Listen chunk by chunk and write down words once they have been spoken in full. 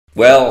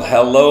Well,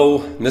 hello,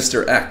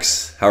 Mr.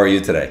 X. How are you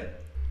today?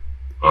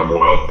 I'm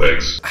well,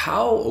 thanks.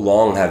 How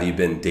long have you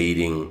been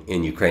dating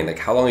in Ukraine? Like,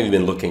 how long have you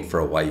been looking for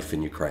a wife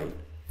in Ukraine?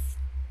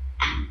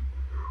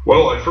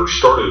 Well, I first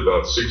started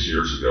about 6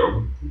 years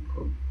ago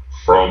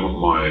from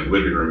my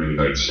living room in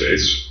the United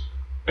States.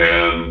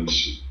 And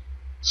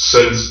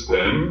since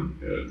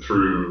then,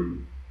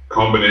 through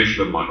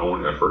combination of my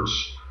own efforts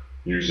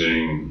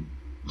using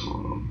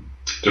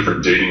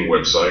different dating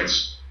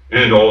websites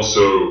and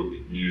also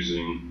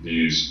using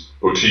these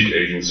boutique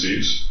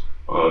agencies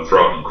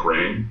throughout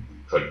Ukraine,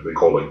 they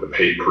call like the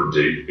pay per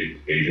date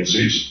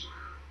agencies.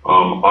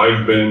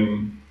 I've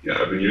been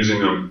using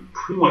them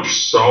pretty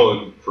much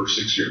solid for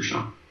 6 years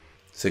now.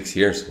 6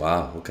 years.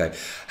 Wow. Okay.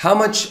 How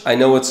much? I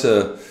know it's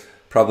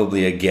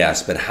probably a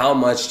guess, but how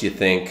much do you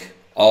think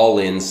all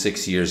in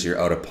 6 years you're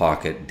out of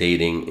pocket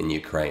dating in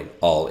Ukraine?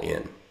 All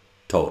in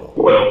total.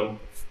 Well,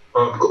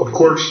 of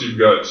course, you've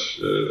got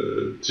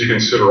to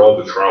consider all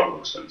the travel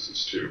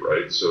expenses too,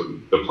 right? So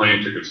the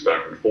plane tickets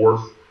back and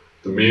forth,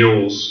 the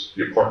meals,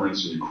 the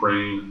apartments in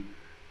Ukraine,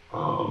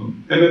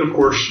 and then of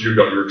course you've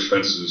got your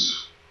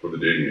expenses for the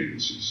dating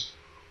agencies.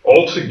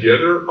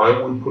 Altogether,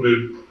 I would put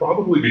it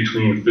probably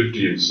between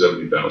 $50,000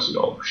 and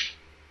 $70,000.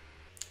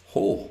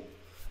 Oh,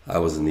 I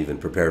wasn't even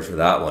prepared for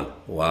that one.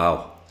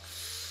 Wow.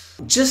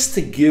 Just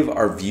to give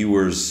our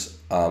viewers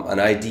an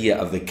idea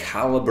of the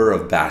caliber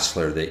of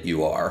bachelor that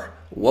you are,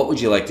 what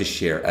would you like to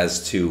share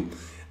as to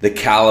the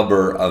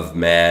caliber of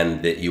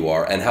man that you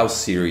are and how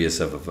serious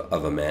of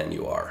a man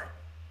you are?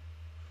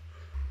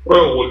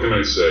 Well, what can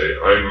I say?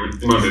 I'm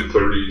in my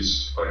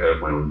mid-30s. I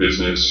have my own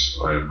business.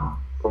 I'm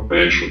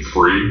financially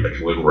free. I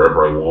can live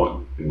wherever I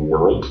want in the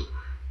world.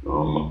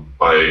 I'm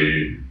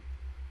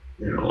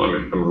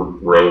in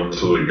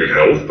relatively good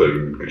health.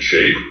 I'm in good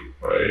shape.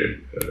 I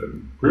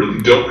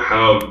really don't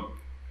have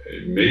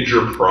a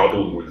major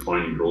problem with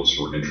finding girls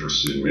who are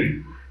interested in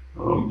me,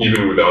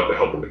 even without the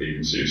help of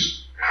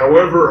agencies.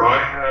 However, I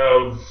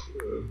have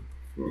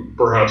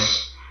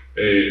perhaps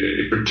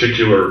a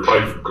particular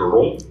type of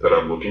girl that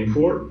I'm looking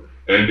for.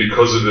 And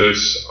because of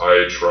this,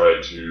 I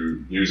try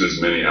to use as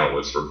many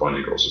outlets for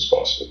finding girls as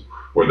possible,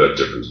 whether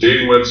that's different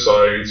dating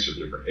websites or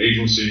different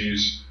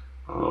agencies.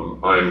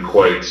 I'm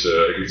quite,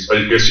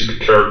 I guess you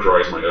could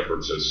characterize my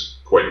efforts as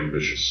quite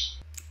ambitious.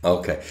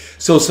 Okay.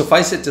 So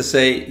suffice it to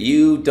say,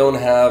 you don't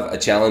have a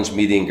challenge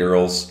meeting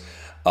girls,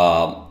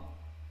 of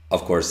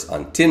course,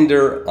 on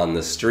Tinder, on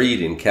the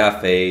street, in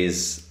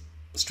cafes,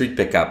 street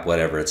pickup,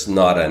 whatever. It's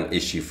not an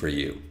issue for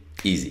you.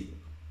 Easy.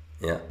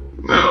 Yeah.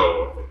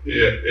 No,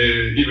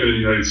 even in the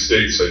United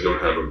States, I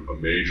don't have a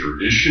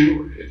major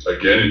issue.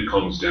 It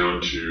comes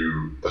down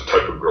to the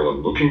type of girl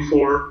I'm looking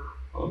for,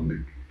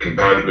 the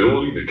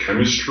compatibility, the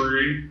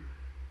chemistry,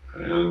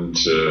 and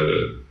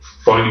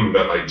finding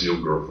that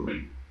ideal girl for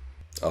me.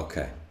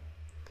 Okay.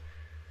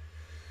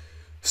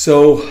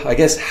 So I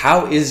guess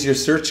how is your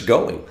search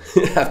going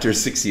after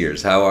 6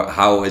 years?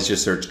 How is your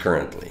search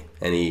currently?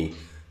 Any,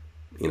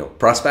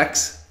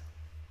 prospects?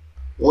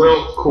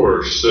 Well, of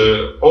course,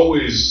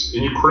 always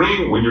in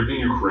Ukraine, when you're in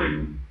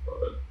Ukraine,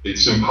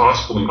 it's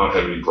impossible to not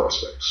have any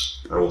prospects.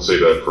 I will say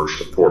that first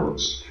and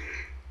foremost.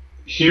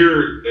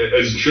 Here,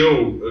 as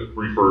Joe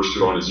refers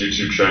to on his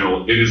YouTube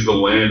channel, it is the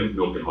land of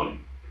milk and honey.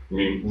 I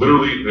mean,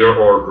 literally, there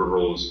are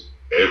girls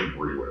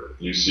everywhere.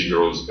 You see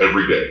girls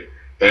every day.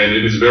 And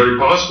it is very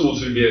possible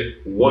to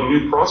get one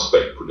new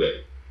prospect per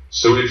day.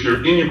 So if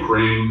you're in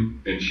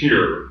Ukraine and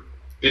here,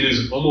 it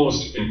is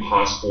almost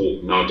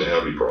impossible not to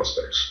have any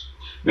prospects.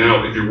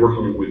 Now, if you're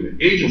working with an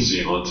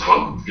agency on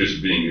top of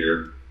just being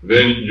here,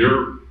 then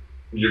you're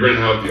going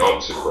to have the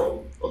opposite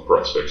problem of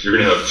prospects. You're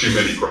going to have too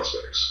many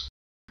prospects.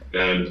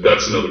 And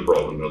that's another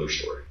problem, another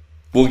story.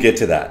 We'll get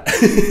to that.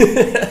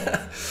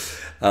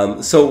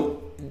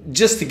 So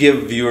just to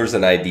give viewers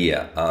an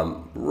idea,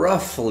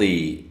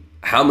 roughly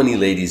how many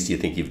ladies do you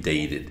think you've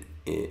dated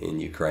in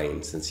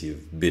Ukraine since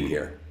you've been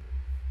here?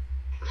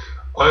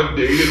 I've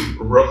dated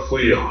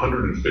roughly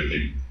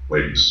 150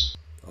 ladies.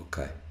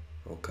 Okay.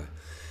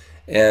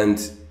 And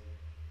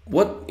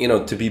what,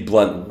 to be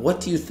blunt, what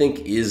do you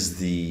think is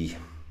the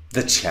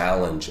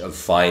challenge of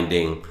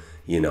finding,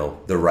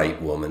 the right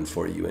woman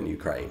for you in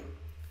Ukraine?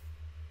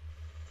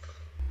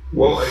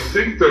 Well, I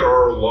think there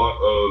are a lot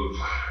of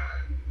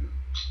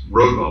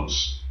road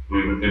bumps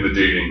in the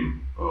dating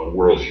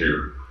world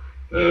here.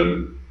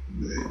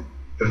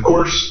 Of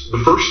course, the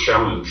first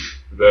challenge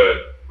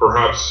that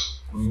perhaps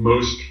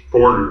most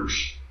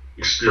foreigners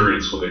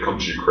experience when they come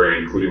to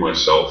Ukraine, including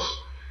myself,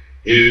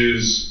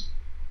 is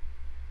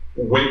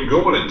when you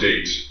go on a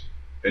date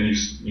and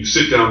you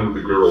sit down with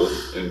the girl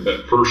and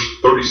that first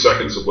 30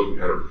 seconds of looking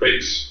at her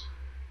face,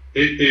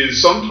 it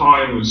is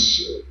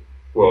sometimes,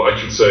 well, I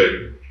should say,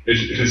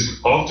 it is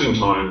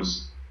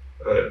oftentimes,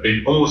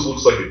 it almost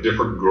looks like a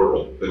different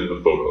girl than in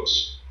the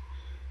photos.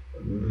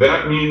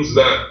 That means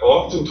that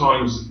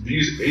oftentimes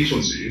these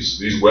agencies,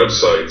 these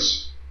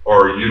websites,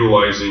 are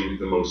utilizing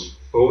the most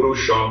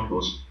photoshopped,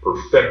 most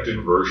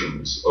perfected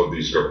versions of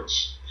these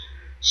girls.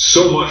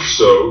 So much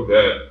so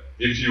that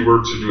if you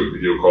were to do a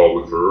video call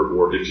with her,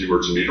 or if you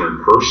were to meet her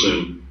in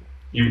person,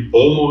 you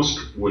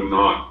almost would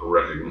not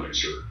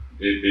recognize her.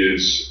 It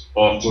is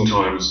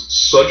oftentimes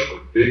such a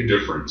big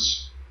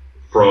difference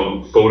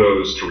from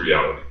photos to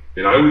reality.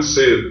 And I would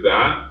say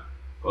that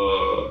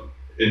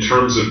in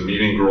terms of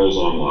meeting girls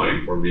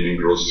online or meeting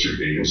girls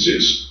through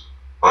agencies,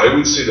 I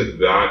would say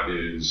that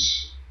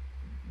is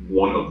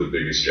one of the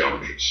biggest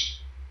challenges.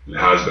 It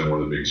has been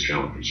one of the biggest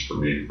challenges for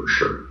me, for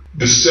sure.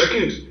 The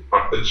second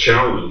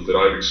challenge that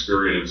I've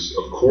experienced,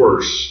 of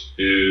course,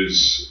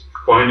 is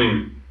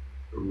finding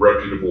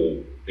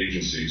reputable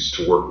agencies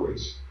to work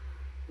with.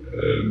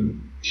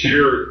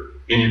 Here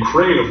in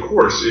Ukraine, of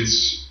course,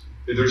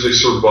 there's a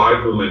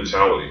survival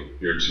mentality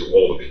here to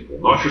all the people,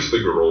 not just the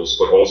girls,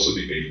 but also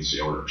the agency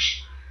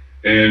owners.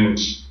 And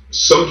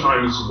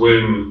sometimes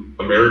when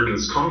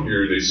Americans come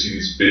here, they see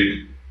these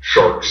big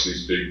sharks,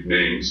 these big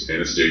names,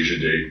 Anastasia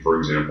Date, for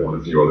example,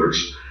 and a few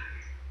others,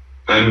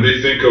 and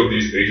they think of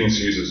these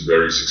agencies as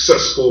very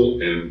successful,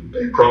 and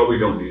they probably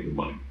don't need the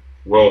money.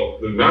 Well,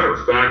 the matter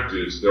of fact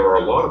is there are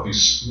a lot of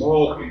these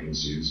small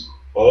agencies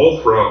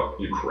all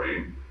throughout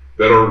Ukraine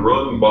that are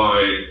run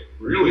by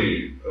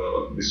really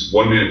these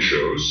one-man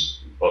shows,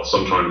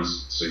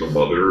 sometimes single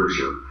mothers,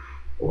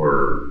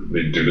 or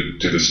they do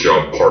this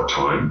job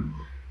part-time.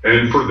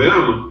 And for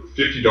them,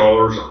 $50,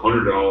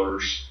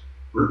 $100,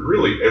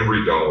 really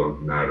every dollar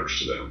matters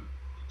to them.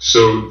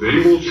 So they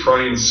will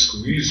try and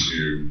squeeze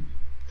you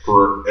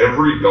for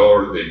every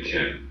dollar they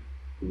can.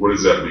 What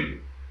does that mean?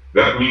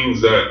 That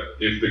means that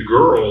if the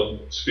girl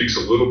speaks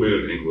a little bit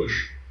of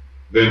English,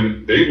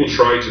 then they will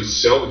try to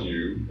sell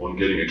you on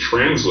getting a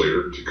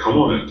translator to come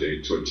on that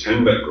date to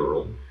attend that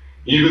girl,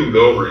 even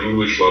though her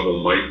English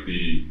level might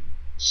be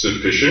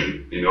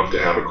sufficient enough to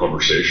have a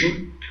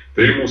conversation.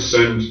 They will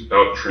send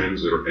out the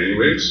translator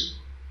anyways,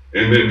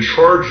 and then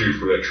charge you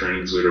for that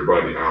translator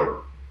by the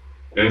hour.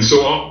 And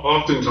so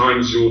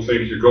oftentimes you'll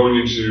think you're going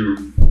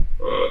into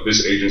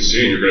this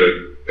agency and you're going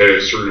to pay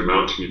a certain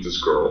amount to meet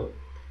this girl,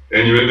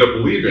 and you end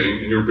up leaving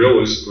and your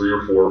bill is 3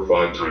 or 4 or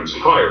 5 times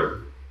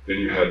higher than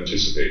you had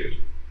anticipated.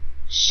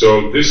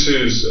 So this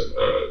is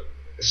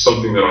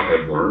something that I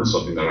have learned,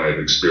 something that I have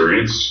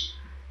experienced,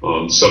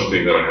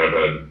 something that I have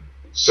had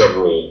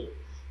several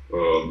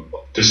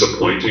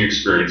disappointing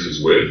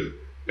experiences with,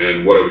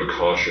 and what I would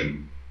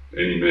caution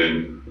any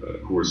men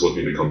who is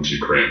looking to come to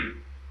Ukraine.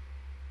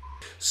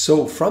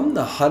 So from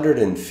the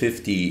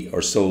 150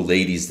 or so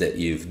ladies that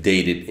you've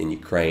dated in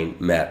Ukraine,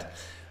 met,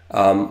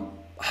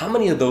 how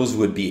many of those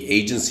would be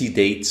agency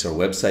dates or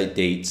website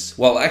dates?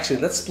 Well, actually,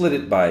 let's split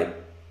it by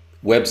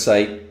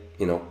website,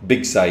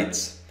 big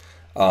sites,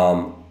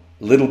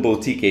 little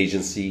boutique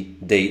agency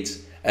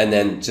dates, and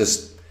then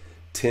just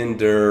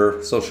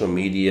Tinder, social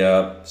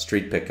media,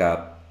 street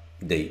pickup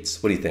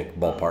dates. What do you think,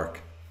 ballpark?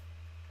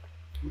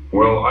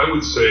 Well, I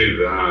would say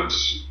that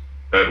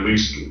at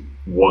least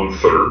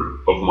 1/3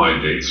 of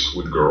my dates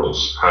with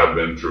girls have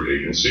been through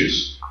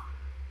agencies.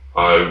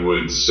 I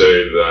would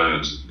say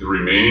that the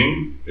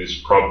remaining is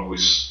probably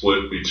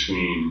split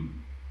between,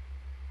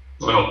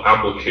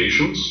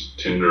 applications,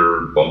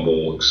 Tinder,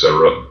 Bumble,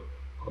 etc.,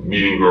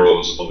 meeting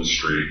girls on the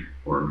street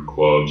or in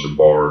clubs or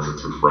bars or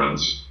through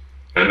friends.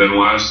 And then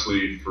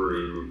lastly,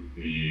 through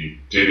the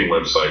dating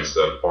websites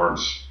that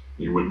aren't,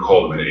 you wouldn't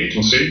call them an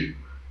agency.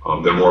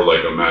 They're more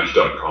like a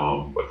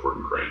Match.com, but for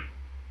Ukraine.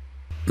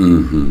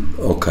 Mm-hmm.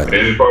 Okay.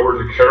 And if I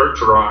were to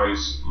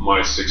characterize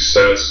my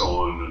success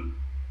on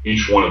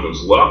each one of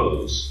those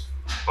levels,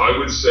 I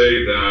would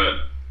say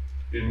that,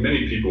 and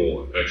many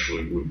people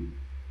actually would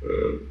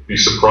be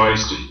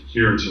surprised to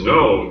hear and to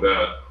know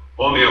that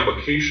on the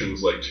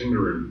applications like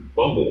Tinder and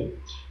Bumble,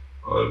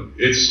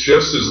 it's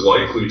just as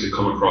likely to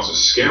come across a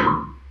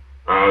scammer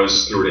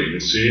as through an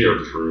agency or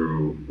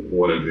through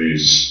one of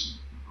these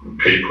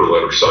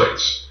pay-per-letter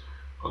sites.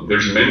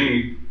 There's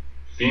many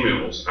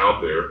females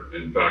out there.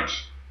 In fact,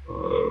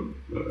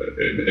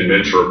 a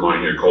mentor of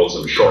mine here calls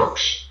them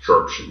sharks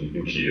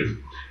in Kiev.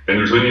 And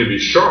there's many of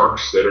these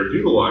sharks that are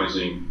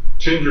utilizing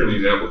Tinder and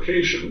these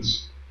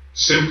applications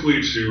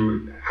simply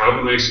to have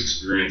a nice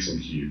experience in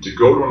Kiev, to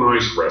go to a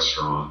nice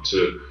restaurant,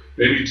 to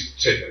maybe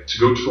to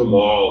go to a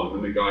mall, and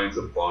then the guy ends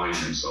up buying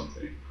them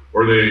something.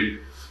 Or they,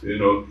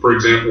 for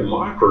example,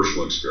 my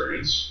personal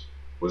experience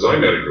was I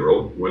met a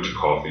girl, went to a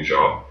coffee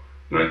shop,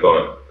 and I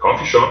thought,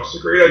 coffee shop is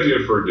a great idea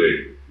for a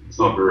date. It's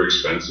not very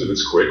expensive,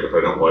 it's quick. If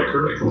I don't like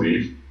her, I can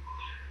leave.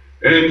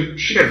 And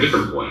she had a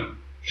different plan.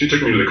 She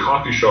took me to the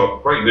coffee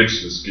shop right next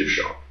to this gift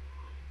shop.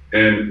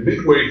 And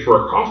midway through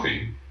our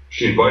coffee,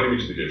 she invited me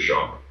to the gift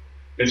shop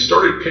and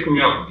started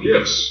picking out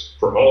gifts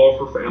for all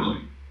of her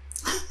family.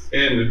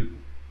 And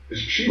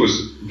she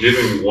was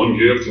giving one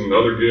gift and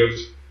another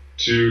gift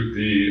to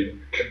the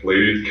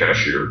lady at the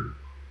cashier.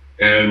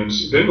 And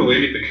then the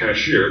lady at the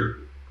cashier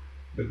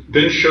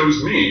then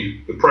shows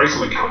me the price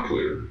on the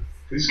calculator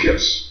for these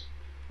gifts.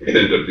 It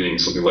ended up being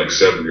something like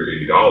 $70 or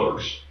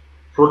 $80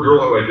 for a girl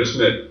who I just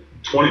met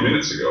 20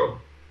 minutes ago.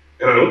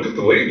 And I looked at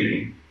the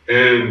lady,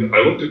 and I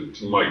looked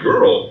at my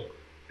girl,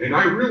 and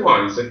I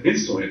realized that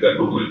instantly at that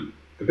moment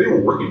that they were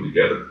working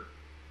together.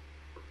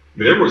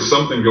 There was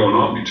something going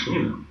on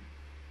between them.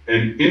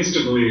 And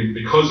instantly,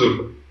 because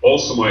of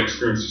also my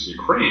experiences in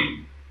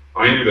Ukraine,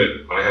 I knew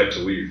that I had to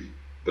leave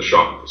the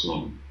shop at this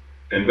moment.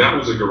 And that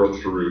was a girl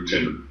through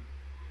Tinder.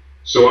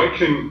 So I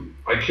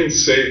can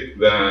say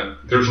that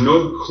there's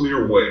no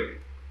clear way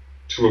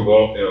to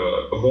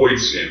avoid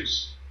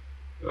scams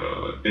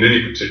in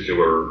any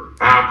particular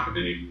app, in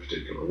any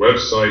particular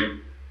website.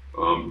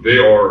 They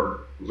are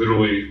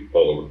literally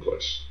all over the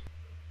place.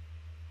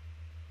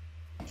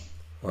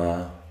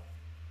 Wow.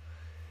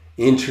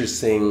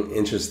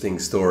 Interesting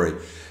story.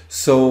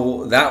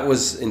 So that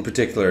was in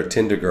particular a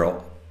Tinder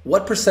girl.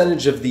 What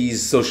percentage of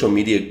these social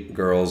media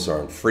girls are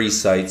on free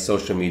sites,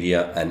 social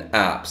media, and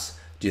apps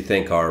do you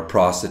think are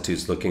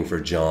prostitutes looking for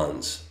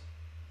Johns?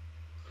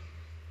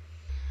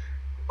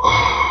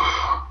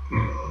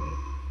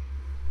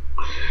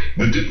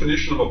 The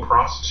definition of a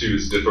prostitute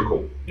is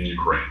difficult in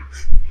Ukraine.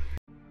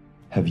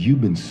 Have you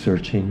been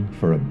searching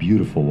for a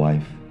beautiful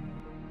wife?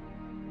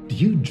 Do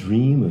you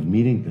dream of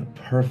meeting the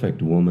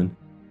perfect woman,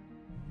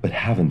 but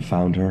haven't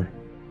found her?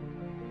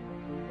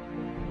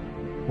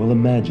 Well,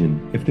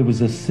 imagine if there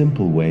was a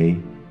simple way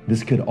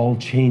this could all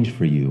change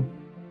for you.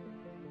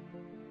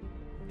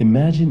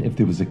 Imagine if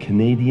there was a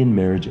Canadian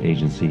marriage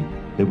agency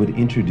that would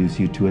introduce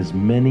you to as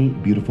many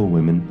beautiful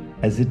women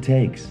as it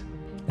takes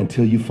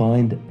until you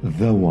find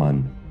the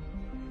one.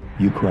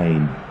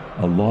 Ukraine,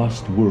 a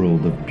lost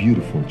world of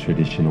beautiful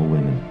traditional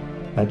women.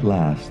 At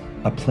last,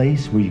 a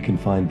place where you can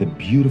find the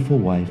beautiful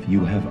wife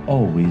you have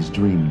always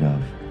dreamed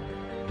of.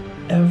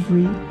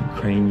 Every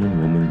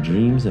Ukrainian woman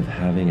dreams of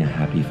having a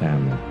happy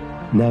family.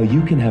 Now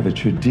you can have a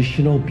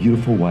traditional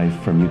beautiful wife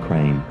from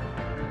Ukraine,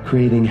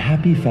 creating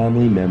happy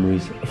family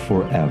memories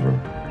forever.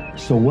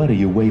 So what are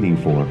you waiting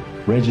for?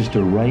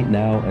 Register right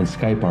now and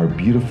Skype our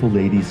beautiful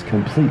ladies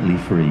completely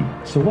free.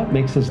 So what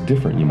makes us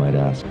different, you might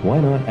ask? Why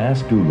not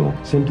ask Google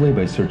simply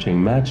by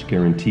searching Match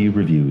Guarantee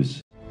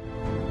Reviews?